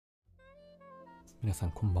皆さ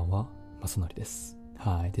んこんばんは、Masanori です。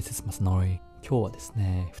Hi, this is Masanori. 今日はです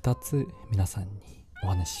ね、2つ皆さんにお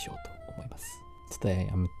話ししようと思います。Today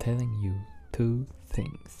I'm telling you two things.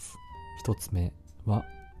 1つ目は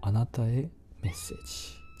あなたへメッセージ。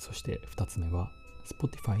そして2つ目は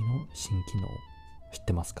Spotify の新機能知っ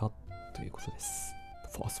てますかということです。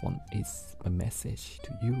The first one is my message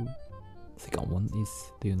to you.Second one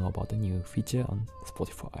is, do you know about the new feature on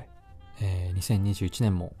Spotify? 2021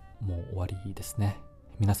年ももう終わりですね。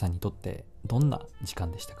皆さんにとってどんな時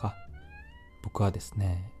間でしたか？僕はです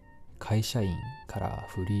ね、会社員から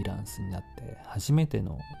フリーランスになって初めて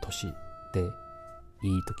の年で、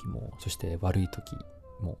いい時もそして悪い時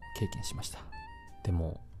も経験しました。で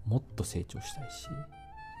ももっと成長したいし、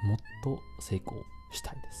もっと成功し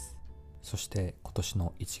たいです。そして今年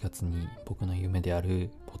の1月に僕の夢であ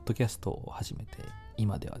るポッドキャストを始めて、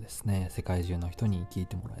今ではですね、世界中の人に聞い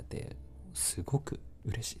てもらえてすごく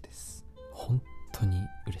嬉しいです。本当に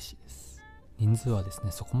嬉しいです。人数はです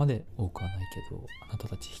ね、そこまで多くはないけど、あなた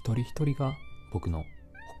たち一人一人が僕の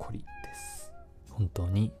誇りです。本当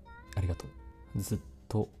にありがとう。ずっ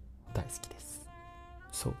と大好きです。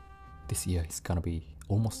So, this year is gonna be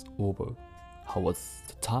almost over. How was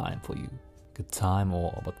the time for you?Good time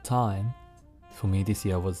or bad time? For me, this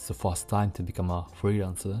year was the first time to become a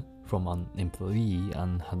freelancer from an employee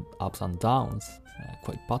and had ups and downs,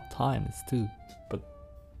 quite bad times too. But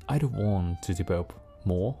I don't want to develop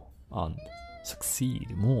more and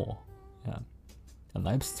succeed more. Yeah. And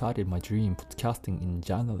I've started my dream podcasting in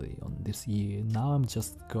January on this year. Now I'm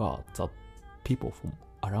just glad that people from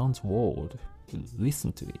around the world will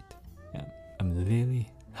listen to it. Yeah. I'm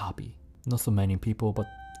really happy. Not so many people, but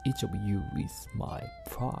each of you is my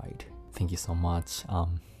pride. Thank you so much.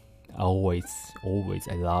 Always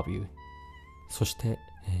I love you. そして、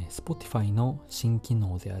Spotify の新機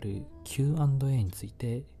能である Q&A につい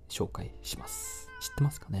て紹介します。知って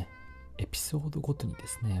ますかね？エピソードごとにで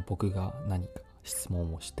すね、僕が何か質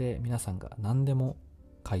問をして皆さんが何でも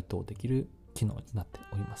回答できる機能になって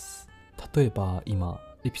おります。例えば今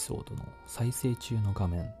エピソードの再生中の画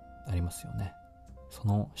面ありますよね。そ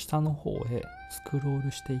の下の方へスクロー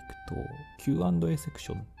ルしていくと Q&A セク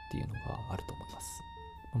ションっていうのがあると思います。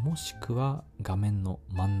もしくは画面の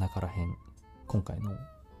真ん中らへん、今回の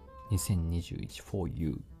2021 for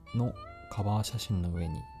you のカバー写真の上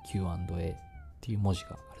に Q&A っていう文字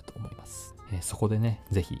があると思います。そこでね、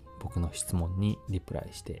ぜひ僕の質問にリプラ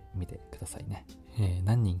イしてみてくださいね。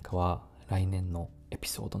何人かは来年のエピ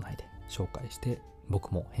ソード内で紹介して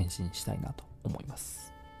僕も返信したいなと思いま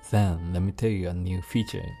す。Then let me tell you a new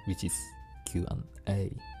feature which is Q&A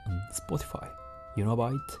on Spotify. You know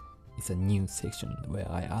about it? It's a new section where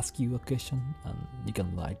I ask you a question and you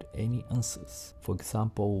can write any answers. For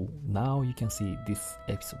example, now you can see this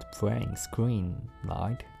episode playing screen,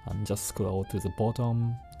 right? And just scroll to the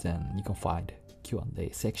bottom, then you can find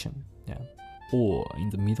Q&A section. Yeah. Or in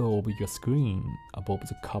the middle of your screen, above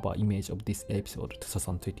the cover image of this episode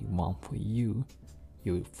 2021 for you,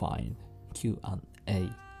 you will find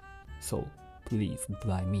Q&A.So, please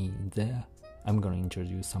reply me there. I'm gonna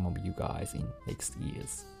introduce some of you guys in next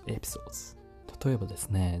year's episodes. 例えばです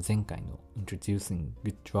ね、前回の Introducing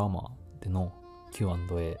Good Drama での Q&A を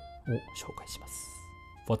紹介します。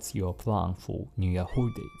What's your plan for New Year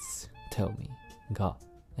holidays? Tell me が、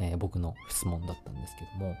僕の質問だったんですけ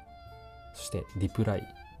ども、そしてリプライ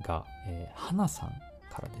が、花さん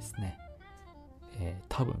からですね、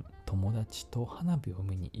多分友達と花火を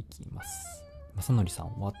見に行きます。Masanoriさ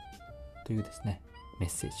んはというですね、メッ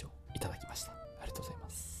セージをいただきました。ありがとうございま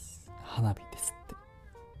す。花火ですっ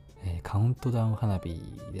て。カウントダウン花火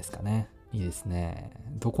ですかね。いいですね。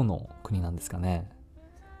どこの国なんですかね。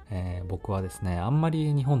僕はですね、あんま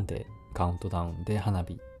り日本でカウントダウンで花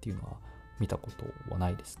火っていうのは見たことはな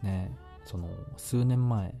いですね。その数年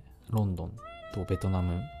前、ロンドンとベトナ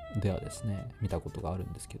ムではですね、見たことがある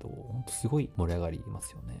んですけど、本当すごい盛り上がりま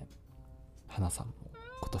すよね。花さんも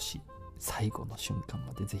今年最後の瞬間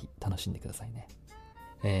までぜひ楽しんでくださいね。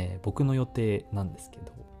僕の予定なんですけ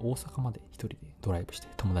ど、大阪まで一人でドライブして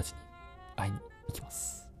友達に会いに行きま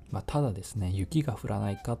す。ただですね、雪が降ら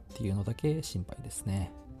ないかっていうのだけ心配です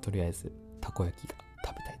ね。とりあえずたこ焼きが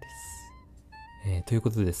食べたいです。という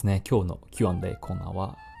ことでですね、今日の Q&A コーナー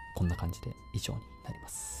はこんな感じで以上になりま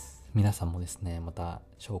す。皆さんもですね、また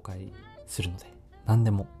紹介するので何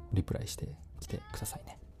でもリプライしてきてください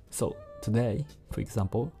ね。So, today, for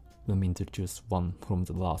example,Let me introduce one from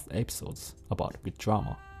the last episodes about good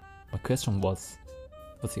drama. My question was,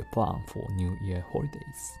 what's your plan for New Year holidays?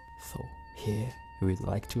 So here we would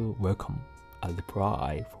like to welcome a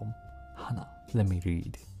reply from Hannah. Let me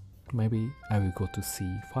read. Maybe I will go to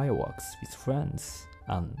see fireworks with friends.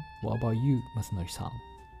 And what about you, Masanori-san?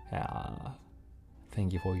 Yeah,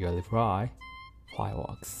 thank you for your reply.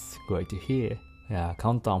 Fireworks, great to hear. Yeah,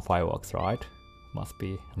 countdown fireworks, right? Must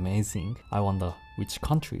be amazing. I wonder which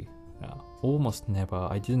country. Yeah, almost never.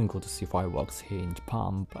 I didn't go to see fireworks here in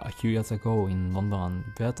Japan, but a few years ago in London and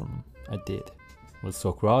Vietnam, I did. It was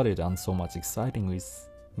so crowded and so much exciting with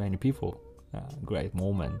many people. Great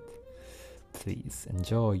moment. Please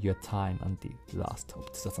enjoy your time until last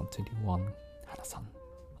of 2021, Hana-san.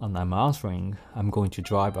 And I'm answering, I'm going to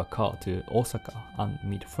drive a car to Osaka and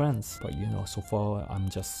meet friends. But so far I'm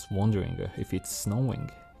just wondering if it's snowing.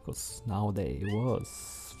 Because nowadays it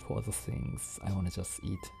was, for the things, I want to just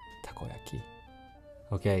eat takoyaki.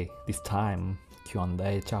 Okay, this time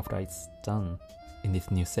Q&A chapter is done. In this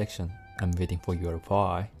new section, I'm waiting for your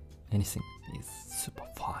reply. Anything is super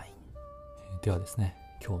fine. ではですね、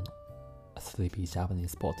今日の Sleepy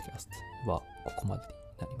Japanese Podcast はここまでに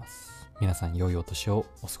なります。皆さん良いお年を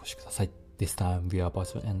お過ごしください。This time we are about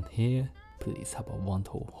to end here. Please have a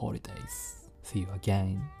wonderful holidays. See you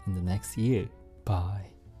again in the next year.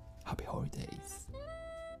 Bye. Happy holidays.